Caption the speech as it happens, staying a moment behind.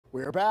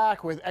We're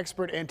back with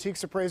expert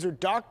antiques appraiser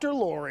Dr.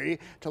 Lori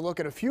to look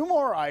at a few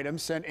more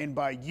items sent in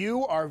by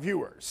you, our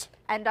viewers.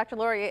 And Dr.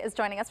 Lori is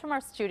joining us from her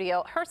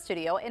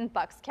studio in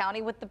Bucks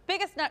County with the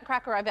biggest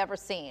nutcracker I've ever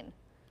seen.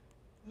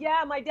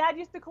 Yeah, my dad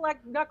used to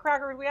collect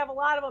nutcrackers. We have a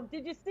lot of them.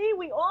 Did you see?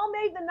 We all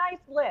made the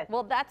nice list.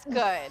 Well, that's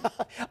good.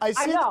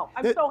 I know.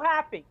 I'm so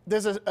happy.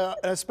 There's an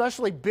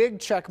especially big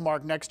check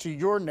mark next to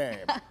your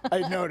name.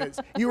 I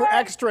noticed. You were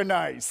extra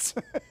nice.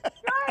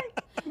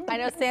 I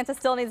know Santa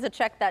still needs to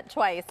check that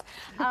twice.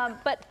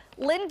 But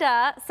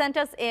Linda sent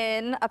us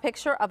in a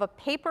picture of a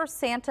paper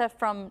Santa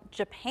from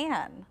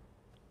Japan.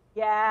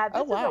 Yeah,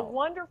 this is a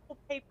wonderful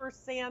paper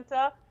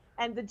Santa.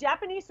 And the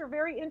Japanese are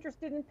very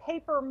interested in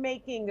paper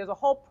making. There's a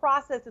whole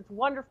process. It's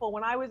wonderful.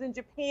 When I was in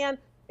Japan,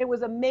 it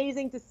was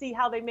amazing to see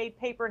how they made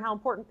paper and how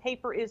important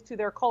paper is to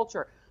their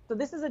culture. So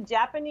this is a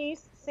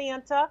Japanese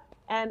Santa.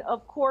 And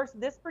of course,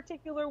 this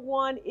particular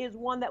one is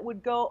one that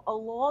would go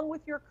along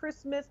with your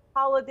Christmas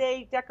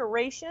holiday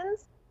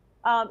decorations.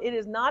 It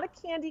is not a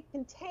candy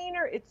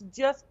container. It's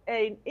just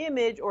an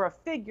image or a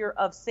figure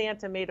of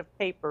Santa made of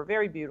paper.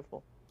 Very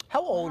beautiful.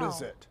 How old is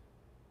it?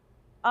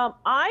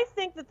 I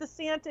think that the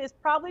Santa is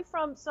probably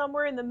from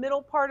somewhere in the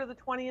middle part of the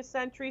 20th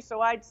century,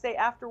 so I'd say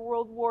after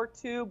World War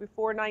II,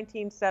 before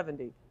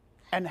 1970.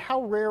 And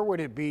how rare would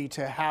it be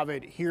to have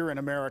it here in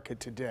America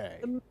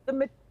today?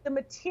 The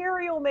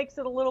material makes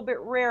it a little bit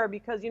rare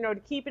because, you know, to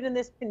keep it in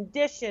this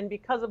condition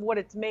because of what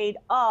it's made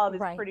of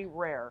is pretty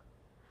rare.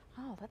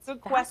 Oh, that's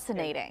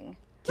fascinating.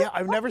 Yeah,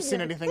 I've never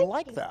seen anything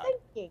like that.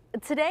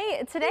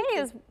 Today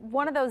is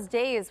one of those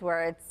days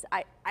where it's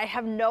I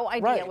have no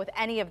idea with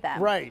any of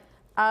them. Right.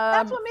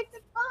 That's what makes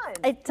it fun.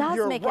 It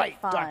does make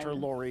it fun. Dr.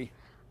 Lori.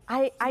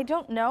 I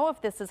don't know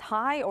if this is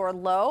high or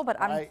low,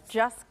 but I'm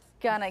just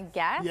gonna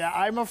guess. Yeah,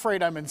 I'm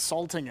afraid I'm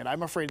insulting it.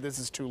 I'm afraid this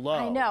is too low.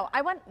 I know.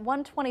 I went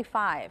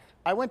 125.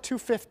 I went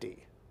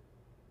 250.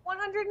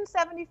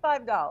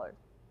 $175.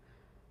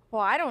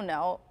 Well, I don't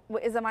know.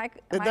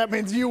 That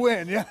means you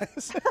win,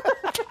 yes.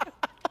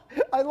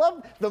 I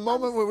love the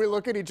moment when we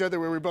look at each other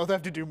where we both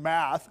have to do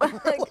math.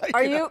 Like,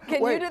 can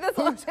you do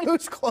this?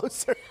 Who's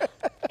closer?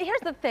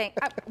 Here's the thing.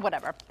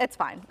 Whatever. It's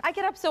fine. I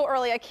get up so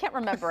early, I can't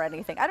remember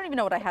anything. I don't even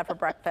know what I had for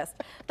breakfast.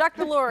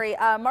 Dr. Lori,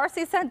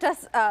 Marcy sent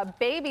us a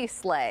baby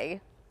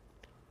sleigh.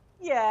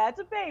 Yeah, it's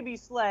a baby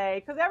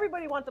sleigh because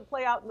everybody wants to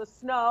play out in the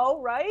snow,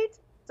 right?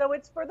 So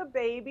it's for the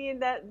baby,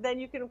 and then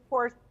you can, of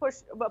course,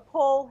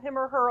 pull him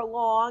or her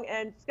along,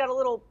 and it's got a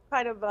little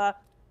kind of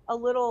a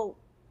little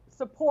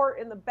support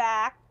in the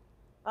back.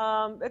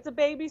 It's a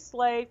baby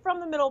sleigh from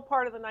the middle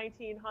part of the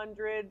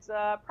 1900s,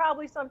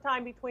 probably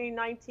sometime between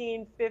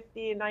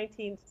 1950 and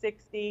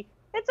 1960.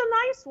 It's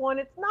a nice one.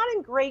 It's not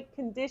in great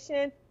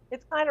condition.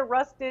 It's kind of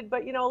rusted,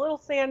 but you know, a little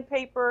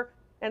sandpaper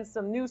and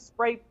some new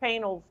spray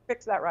paint will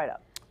fix that right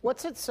up.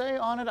 What's it say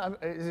on it?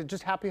 Is it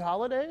just Happy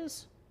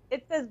Holidays?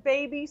 It says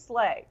baby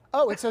sleigh.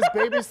 Oh, it says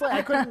baby sleigh.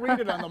 I couldn't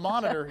read it on the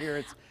monitor here.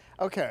 It's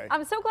okay.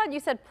 I'm so glad you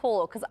said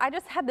pull, because I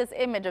just had this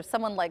image of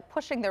someone like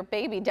pushing their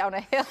baby down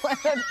a hill and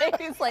the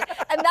baby's like,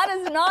 and that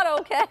is not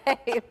okay.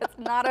 It's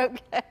not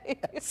okay.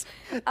 Yes,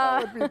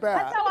 that would be bad.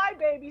 That's how I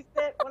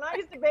babysit. When I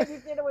used to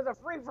babysit, it was a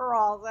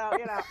free-for-all, so,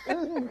 you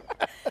know.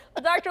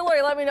 Dr.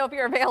 Lori, let me know if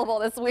you're available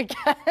this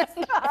weekend.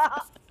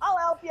 I'll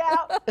help you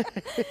out. Those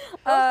kids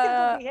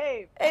will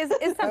behave.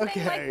 Is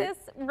something like this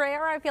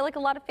rare? I feel like a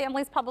lot of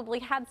families probably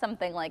had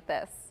something like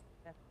this.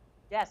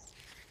 Yes.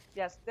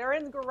 Yes, they're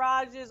in the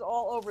garages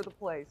all over the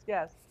place.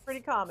 Yes,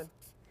 pretty common.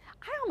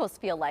 I almost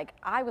feel like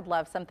I would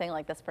love something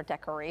like this for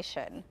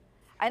decoration.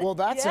 Well,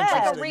 that's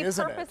interesting,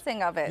 isn't it?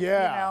 Repurposing of it.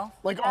 Yeah, you know?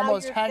 like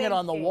almost hang it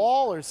on the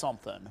wall or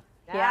something.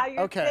 Now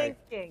you're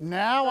thinking.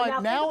 Now think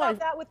about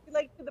that with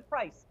relate to the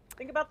price.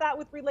 Think about that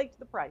with relate to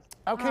the price.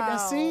 Okay, now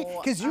see,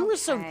 because you were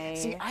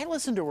see, I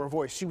listened to her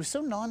voice. She was so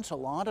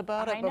nonchalant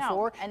about it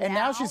before, and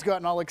now she's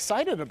gotten all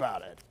excited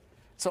about it.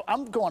 So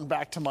I'm going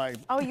back to my.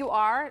 Oh, you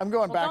are? I'm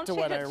going back to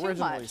what I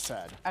originally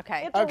said.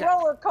 Okay. It's a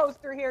roller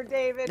coaster here,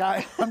 David.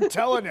 I'm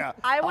telling you.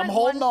 I'm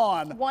holding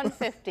on.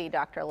 150,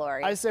 Dr.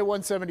 Lori. I say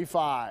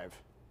 175.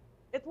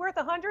 It's worth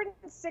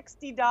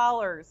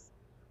 $160.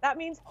 That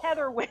means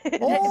Heather wins.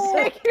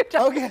 Oh,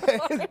 okay.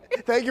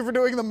 Thank you for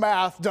doing the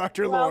math,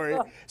 Dr. Lori.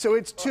 So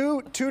it's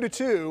two to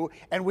two,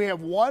 and we have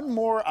one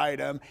more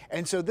item.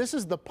 And so this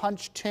is the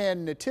punch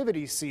tin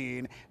nativity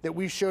scene that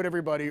we showed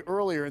everybody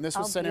earlier, and this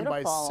was sent in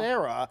by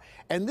Sarah.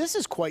 And this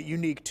is quite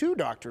unique too,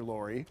 Dr.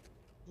 Lori.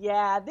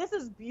 Yeah, this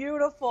is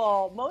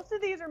beautiful. Most of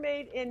these are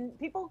made in,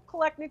 people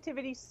collect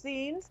nativity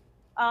scenes,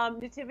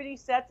 nativity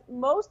sets.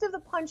 Most of the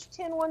punch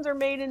tin ones are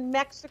made in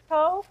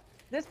Mexico.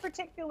 This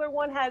particular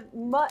one has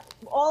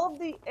all of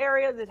the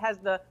areas. It has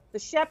the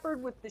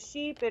shepherd with the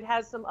sheep. It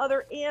has some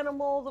other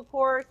animals, of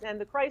course, and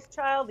the Christ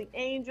child, the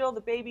angel, the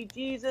baby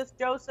Jesus,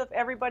 Joseph,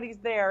 everybody's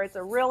there. It's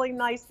a really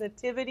nice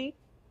nativity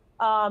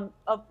of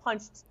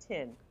punched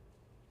tin.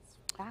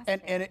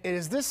 And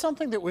is this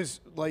something that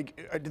was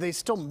like, do they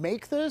still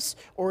make this,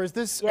 or is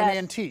this an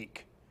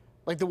antique?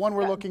 Like the one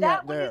we're looking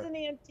at there? That one is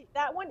an antique.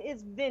 That one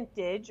is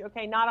vintage,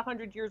 okay, not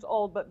 100 years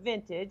old, but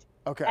vintage.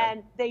 Okay.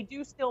 And they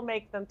do still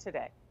make them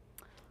today.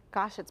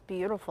 Gosh, it's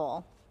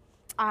beautiful.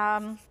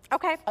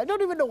 Okay. I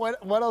don't even know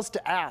what else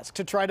to ask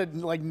to try to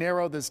like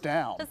narrow this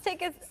down. Just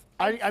take it.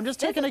 I'm just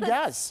taking a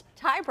guess.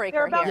 Tiebreaker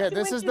They're about here. Yeah, 2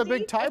 this is inches the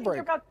big each. I think they're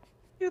tiebreaker. about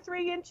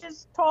 2-3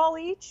 inches tall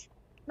each.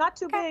 Not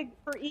too big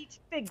for each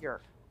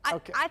figure.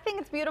 Okay. I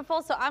think it's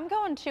beautiful, so I'm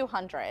going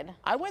 200.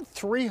 I went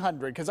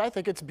 300 because I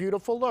think it's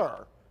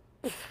beautifuler.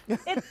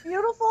 It's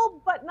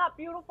beautiful, but not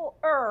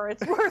beautiful-er.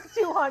 It's worth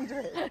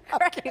 200.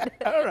 Great.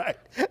 All right,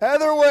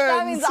 Heather wins.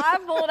 That means I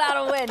pulled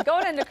out a win.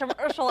 Going into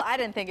commercial, I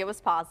didn't think it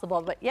was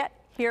possible, but yet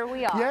here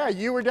we are. Yeah,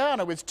 you were down.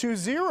 It was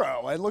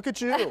 2-0, and look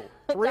at you,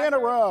 3 in a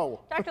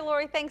row. Dr.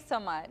 Lori, thanks so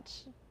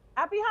much.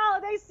 Happy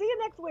holidays. See you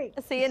next week.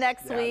 See you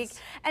next week.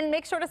 And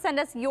make sure to send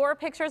us your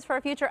pictures for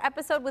a future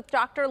episode with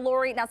Dr.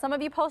 Lori. Now, some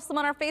of you post them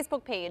on our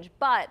Facebook page,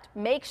 but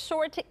make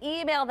sure to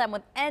email them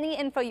with any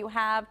info you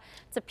have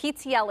to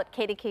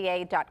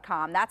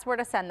ptl@kdka.com. That's where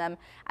to send them.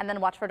 And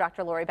then watch for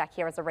Dr. Lori back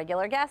here as a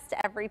regular guest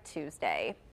every Tuesday.